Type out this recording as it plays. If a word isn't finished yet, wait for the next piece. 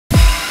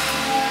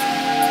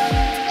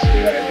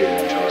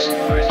That's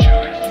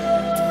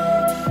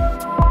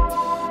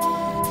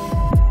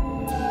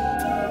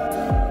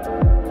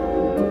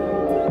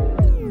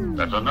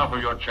enough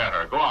of your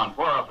chatter. Go on,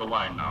 pour out the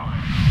wine now.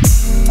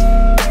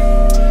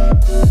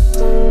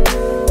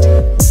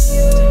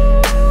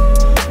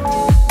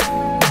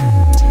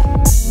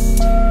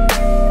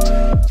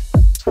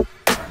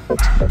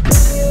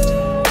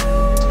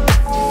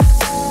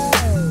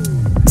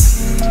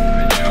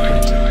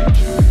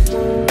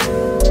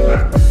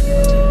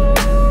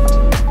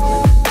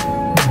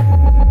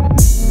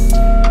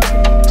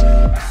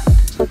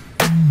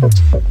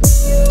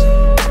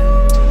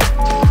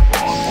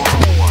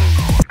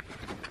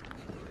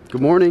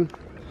 Good morning,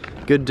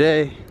 good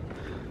day.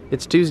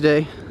 It's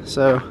Tuesday,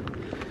 so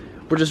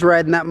we're just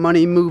riding that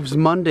Money Moves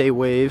Monday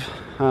wave.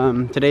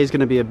 Today's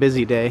gonna be a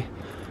busy day.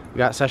 We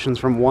got sessions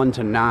from 1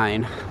 to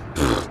 9.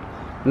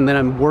 And then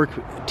I'm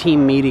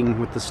team meeting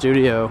with the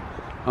studio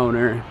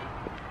owner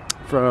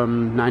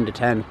from 9 to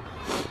 10.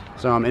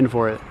 So I'm in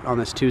for it on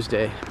this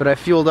Tuesday. But I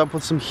fueled up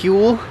with some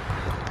Huel.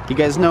 You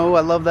guys know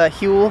I love that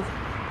Huel.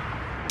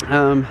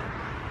 I'm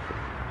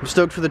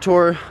stoked for the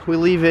tour. We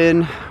leave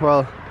in,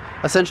 well,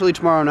 essentially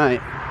tomorrow night,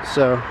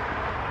 so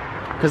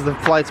because the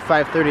flight's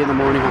 5:30 in the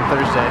morning on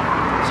Thursday.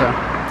 So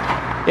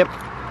yep,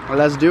 well,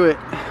 let's do it.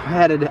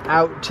 Headed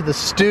out to the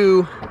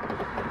stew.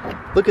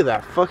 Look at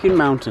that fucking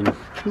mountain.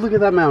 Look at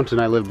that mountain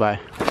I live by.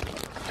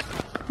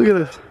 Look at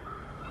this.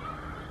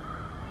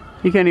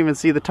 You can't even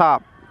see the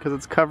top because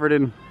it's covered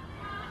in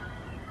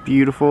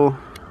beautiful,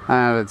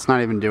 it's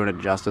not even doing it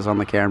justice on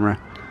the camera.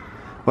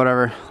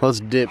 Whatever, let's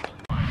dip.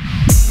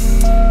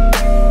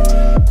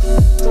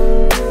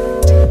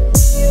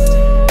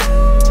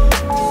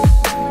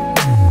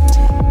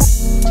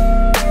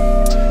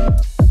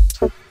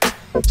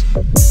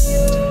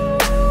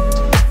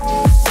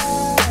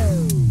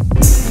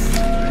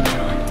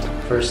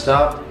 First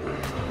stop,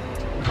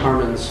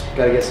 Harmon's.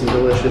 Gotta get some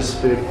delicious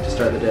food to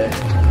start the day.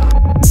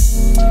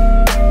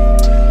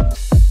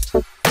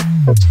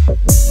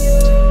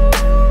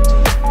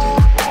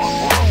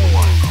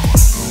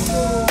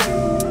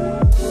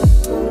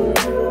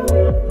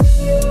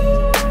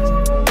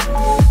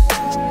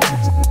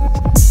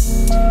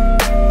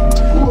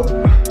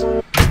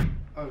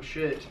 Oh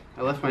shit,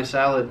 I left my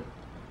salad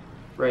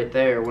right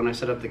there when I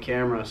set up the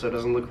camera so it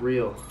doesn't look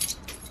real.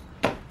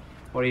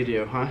 What do you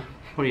do, huh?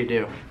 What do you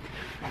do?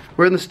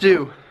 We're in the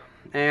stew,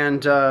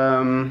 and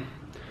I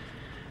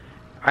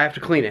have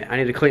to clean it. I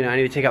need to clean it. I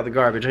need to take out the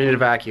garbage. I need to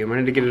vacuum. I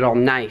need to get it all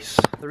nice.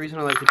 The reason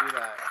I like to do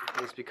that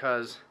is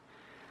because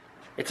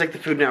it's like the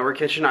Food Network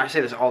kitchen. I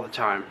say this all the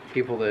time.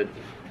 People that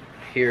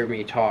hear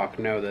me talk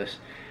know this.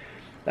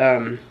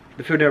 The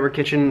Food Network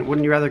kitchen,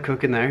 wouldn't you rather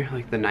cook in there?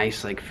 Like the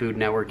nice like Food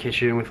Network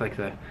kitchen with like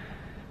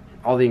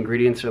all the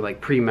ingredients are like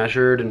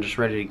pre-measured and just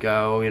ready to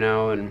go, you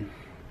know, and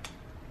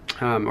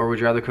or would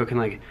you rather cook in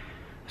like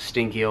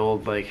stinky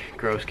old like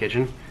gross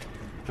kitchen?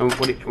 And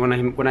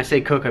when I say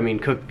cook, I mean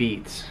cook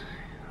beats.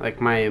 Like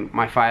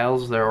my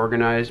files, they're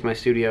organized. My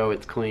studio,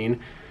 it's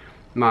clean.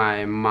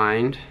 My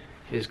mind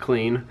is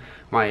clean.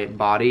 My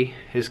body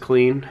is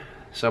clean,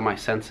 so my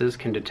senses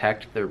can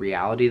detect the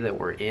reality that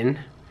we're in.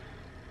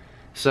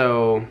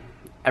 So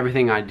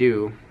everything I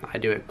do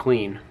it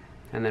clean.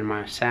 And then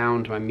my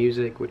sound, my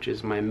music, which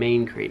is my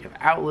main creative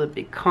outlet,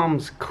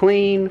 becomes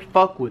clean.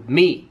 Fuck with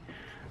me.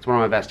 It's one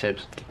of my best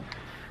tips.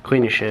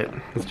 Clean as shit.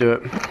 Let's do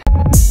it.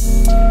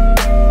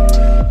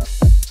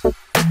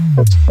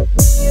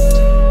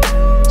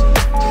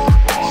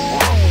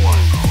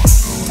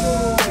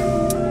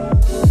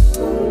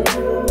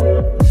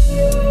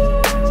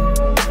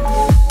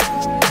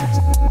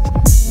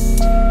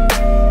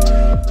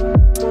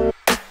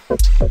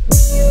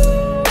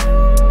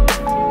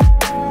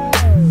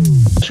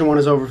 Session 1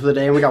 is over for the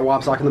day and we got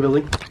Wopsock in the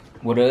building.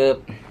 What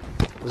up?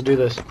 Let's do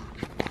this.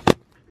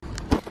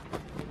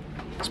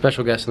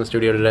 Special guest in the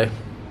studio today.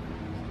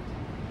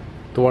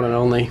 The one and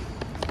only.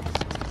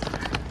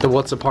 The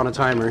Once Upon a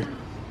Timer.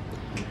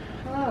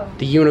 Hello.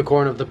 The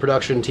unicorn of the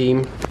production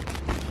team.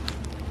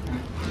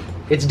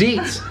 It's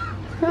Deets.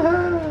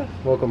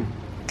 Welcome.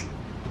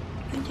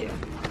 Thank you.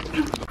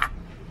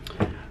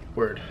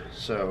 Word.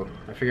 So,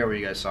 I forgot what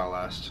you guys saw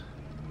last.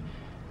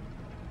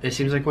 It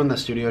seems like when the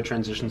studio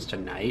transitions to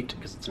night,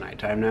 because it's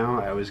nighttime now,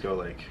 I always go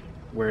like,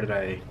 where did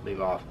I leave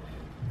off?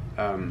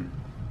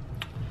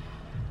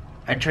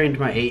 I trained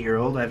my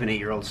 8-year-old. I have an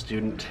 8-year-old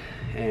student,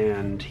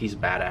 and he's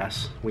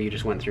badass. We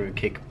just went through a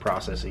kick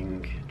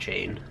processing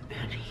chain,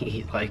 and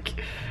he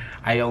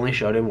I only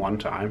showed him one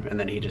time, and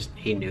then he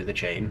knew the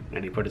chain,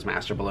 and he put his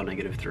master below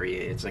 -3.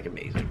 It's like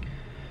amazing.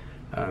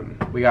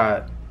 We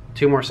got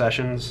 2 more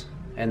sessions,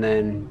 and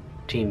then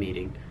team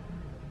meeting.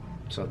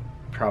 So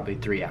probably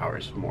 3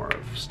 hours more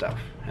of stuff,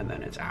 and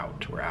then it's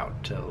out. We're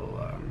out till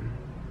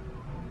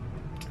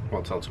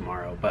well, till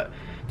tomorrow, but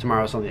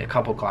tomorrow's only a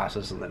couple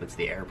classes and then it's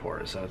the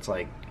airport, so it's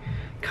like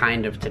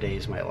kind of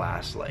today's my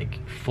last like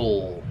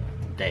full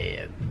day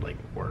at like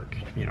work,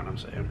 you know what I'm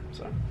saying?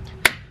 So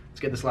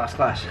let's get this last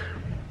class,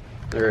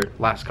 or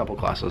last couple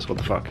classes. What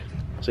the fuck?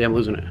 See, I'm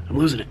losing it.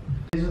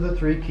 These are the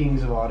three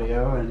kings of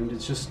audio, and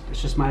it's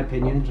just my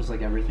opinion, just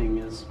like everything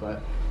is.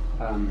 But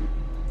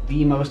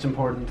the most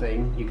important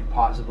thing you could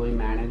possibly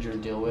manage or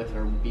deal with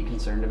or be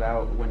concerned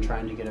about when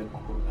trying to get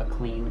a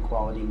clean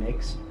quality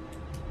mix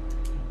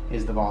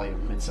is the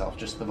volume itself,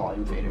 just the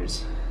volume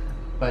faders.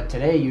 But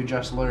today you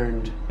just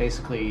learned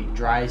basically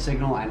dry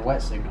signal and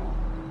wet signal.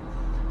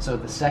 So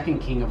the second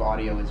king of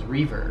audio is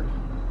reverb.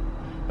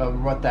 But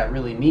what that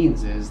really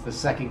means is the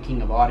second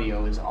king of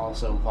audio is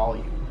also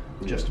volume.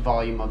 Just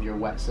volume of your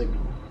wet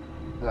signal.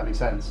 Does that make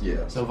sense?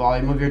 Yeah. So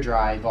volume of your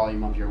dry,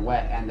 volume of your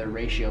wet, and the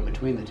ratio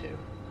between the two.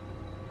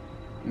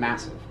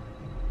 Massive.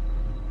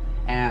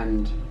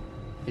 And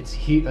it's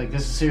like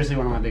this is seriously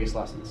one of my biggest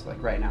lessons.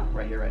 Like right now,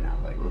 right here,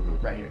 like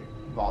right here,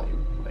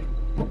 volume, like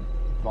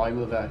volume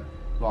of the vet,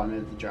 volume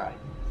of the dry,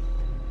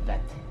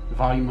 vet,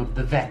 volume of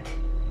the vet.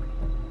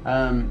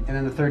 And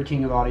then the third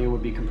king of audio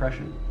would be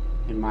compression,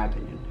 in my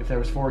opinion. If there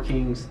was four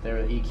kings, the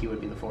EQ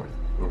would be the fourth.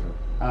 Okay.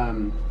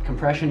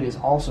 Compression is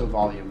also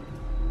volume.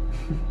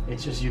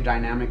 It's just your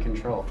dynamic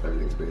control.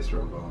 Everything's based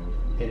around volume.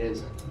 It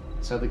is.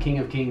 So the king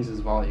of kings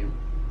is volume.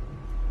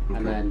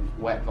 And then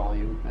wet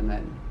volume, and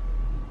then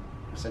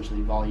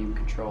essentially volume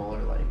control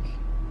or like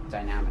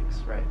dynamics,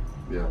 right?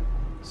 Yeah.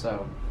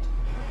 So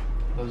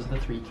those are the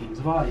three kings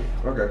of audio.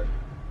 Okay.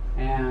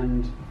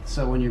 And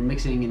so when you're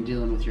mixing and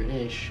dealing with your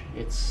ish,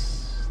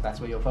 that's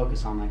what you'll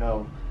focus on, like,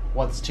 oh,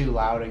 what's too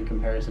loud in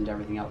comparison to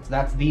everything else.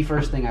 That's the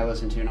first thing I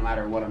listen to no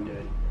matter what I'm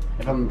doing.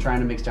 If I'm trying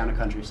to mix down a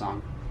country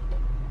song,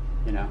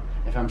 you know,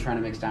 if I'm trying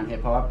to mix down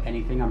hip hop,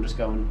 anything, I'm just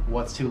going,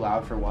 what's too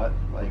loud for what?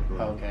 Like,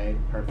 okay,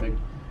 perfect.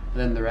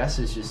 Then the rest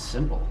is just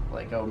simple.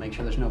 Like, oh, make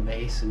sure there's no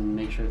bass and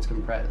make sure it's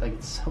compressed. Like,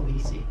 it's so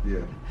easy.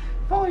 Yeah.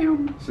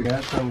 Volume. So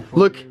got some.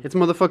 Look, it's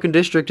motherfucking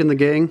District in the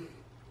gang.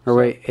 Or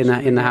wait,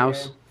 in the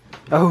house.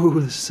 Oh,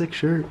 the sick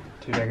shirt.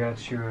 Dude, I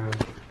got you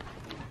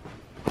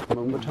a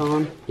Moon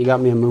baton. You got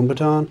me a moon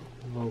baton.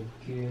 little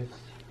gift.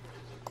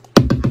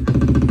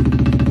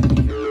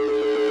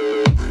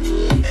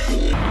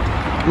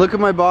 Look at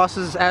my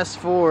boss's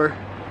S4.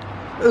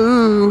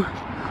 Ooh,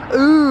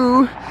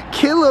 ooh,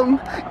 kill him,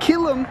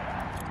 kill him.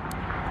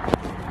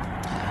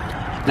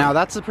 Now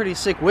that's a pretty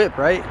sick whip,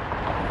 right?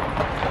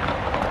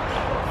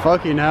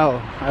 Fucking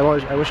hell, I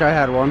wish I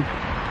had one.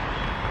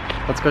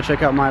 Let's go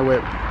check out my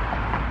whip.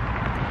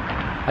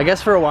 I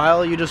guess for a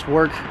while you just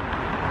work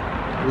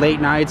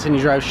late nights and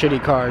you drive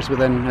shitty cars, but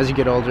then as you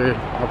get older,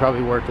 I'll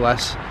probably work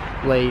less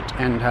late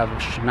and have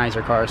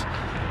nicer cars.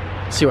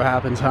 See what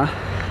happens, huh?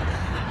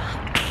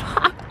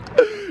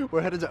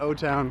 We're headed to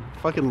O-Town.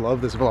 Fucking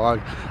love this vlog.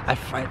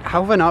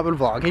 How have I not been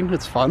vlogging?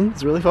 It's fun.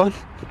 It's really fun.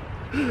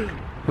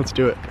 Let's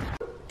do it.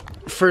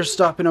 First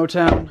stop in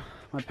O-Town,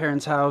 my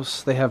parents'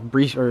 house. They have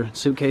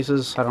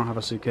suitcases. I don't have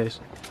a suitcase.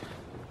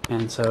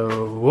 And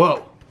so,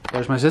 whoa,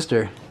 there's my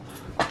sister.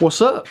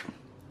 What's up?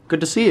 Good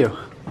to see you.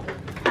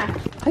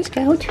 Hi,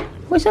 Scout.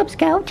 What's up,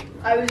 Scout?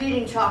 I was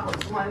eating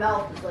chocolate, so my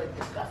mouth was like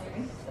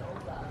disgusting.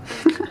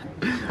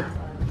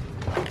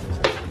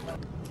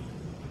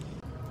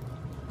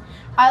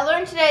 I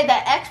learned today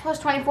that x plus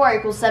 24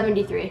 equals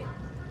 73.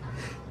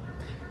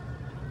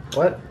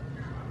 What?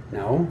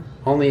 No,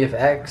 only if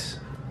X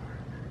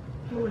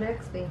What would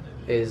x be?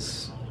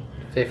 is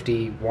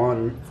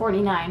 51.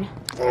 49.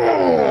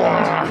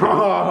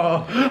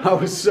 Oh, I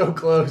was so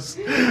close.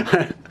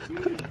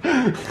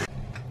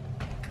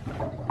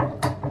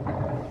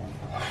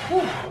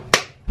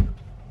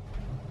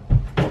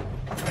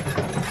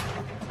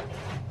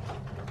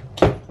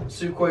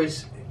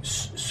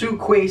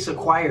 Suitcase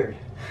acquired.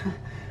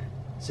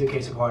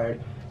 Suitcase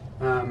acquired.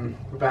 We're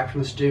back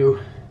from the stew.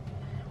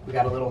 We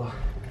got a little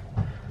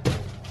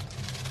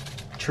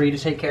tree to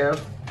take care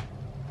of,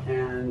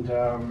 and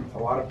a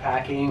lot of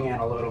packing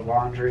and a load of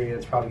laundry.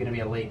 It's probably going to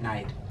be a late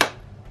night,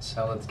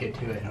 so let's get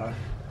to it, huh?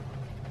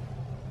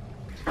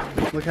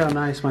 Look how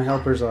nice my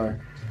helpers are.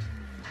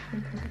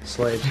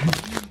 Slaves.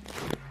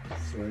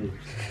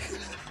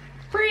 Slaves.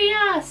 Free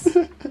us!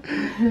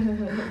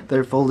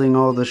 They're folding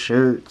all the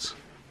shirts.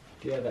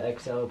 Do you have an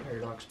XL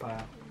paradox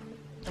pile?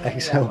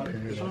 XL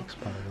paradox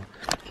pile.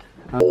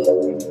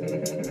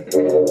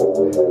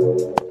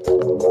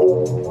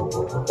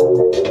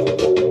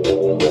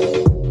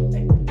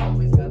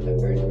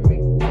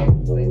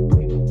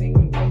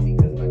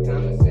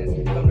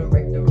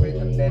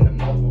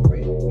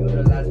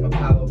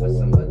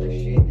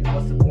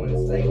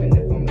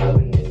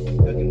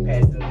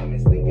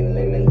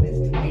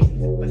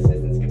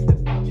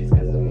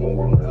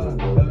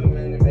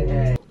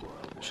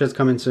 Shit's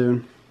coming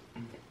soon.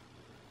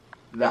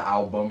 The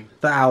album.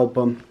 The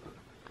album.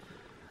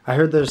 I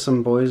heard there's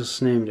some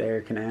boys named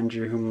Eric and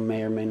Andrew who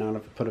may or may not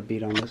have put a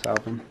beat on this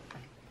album.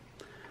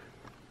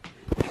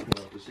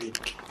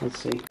 Let's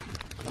see.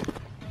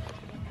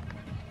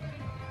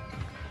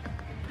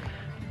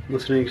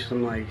 Listening to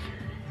some like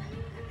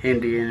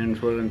Indian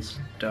influenced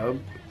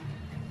dub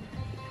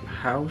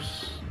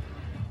house.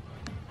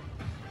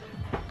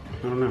 I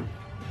don't know.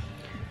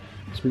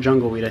 Some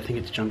jungle weed. I think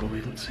it's jungle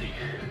weed. Let's see.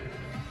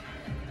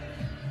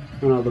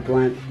 Oh no,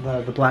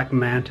 the Black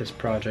Mantis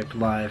Project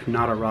live,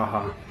 not a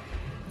Raha.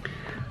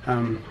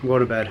 I'm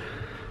going to bed.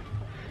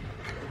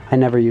 I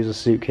never use a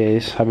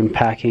suitcase. I've been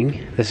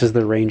packing. This is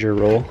the Ranger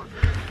roll.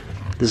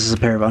 This is a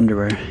pair of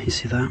underwear. You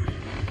see that?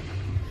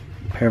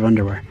 Pair of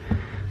underwear.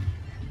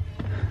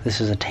 This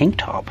is a tank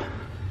top.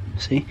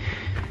 See?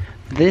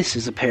 This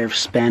is a pair of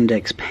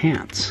spandex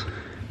pants.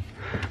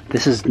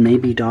 This is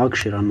maybe dog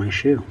shit on my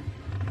shoe.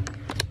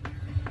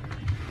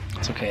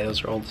 It's okay,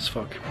 those are old as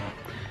fuck.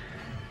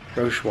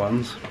 Roche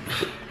ones.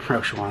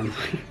 Roche ones.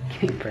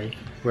 Can't break.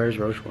 Where's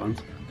Roche ones?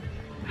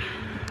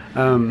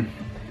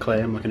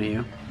 Clay, I'm looking at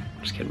you.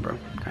 Just kidding, bro.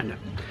 Kinda.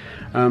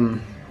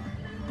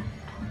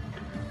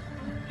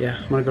 Yeah,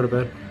 I'm gonna go to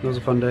bed. It was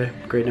a fun day.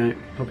 Great night.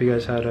 Hope you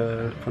guys had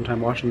a fun time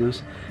watching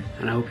this.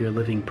 And I hope you're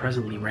living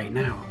presently right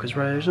now. Because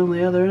there's only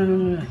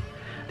the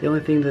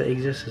only thing that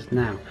exists is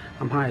now.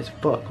 I'm high as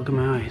fuck. Look at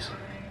my eyes.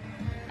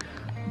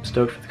 I'm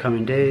stoked for the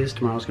coming days.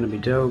 Tomorrow's gonna be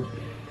dope.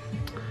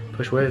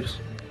 Push waves.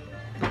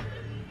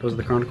 Those are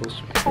the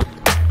Chronicles. Go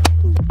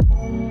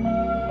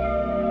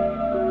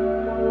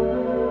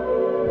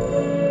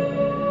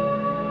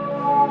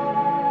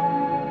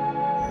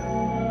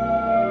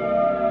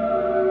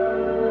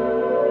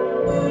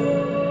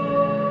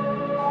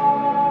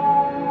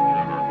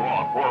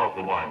on, pour up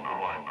the wine now.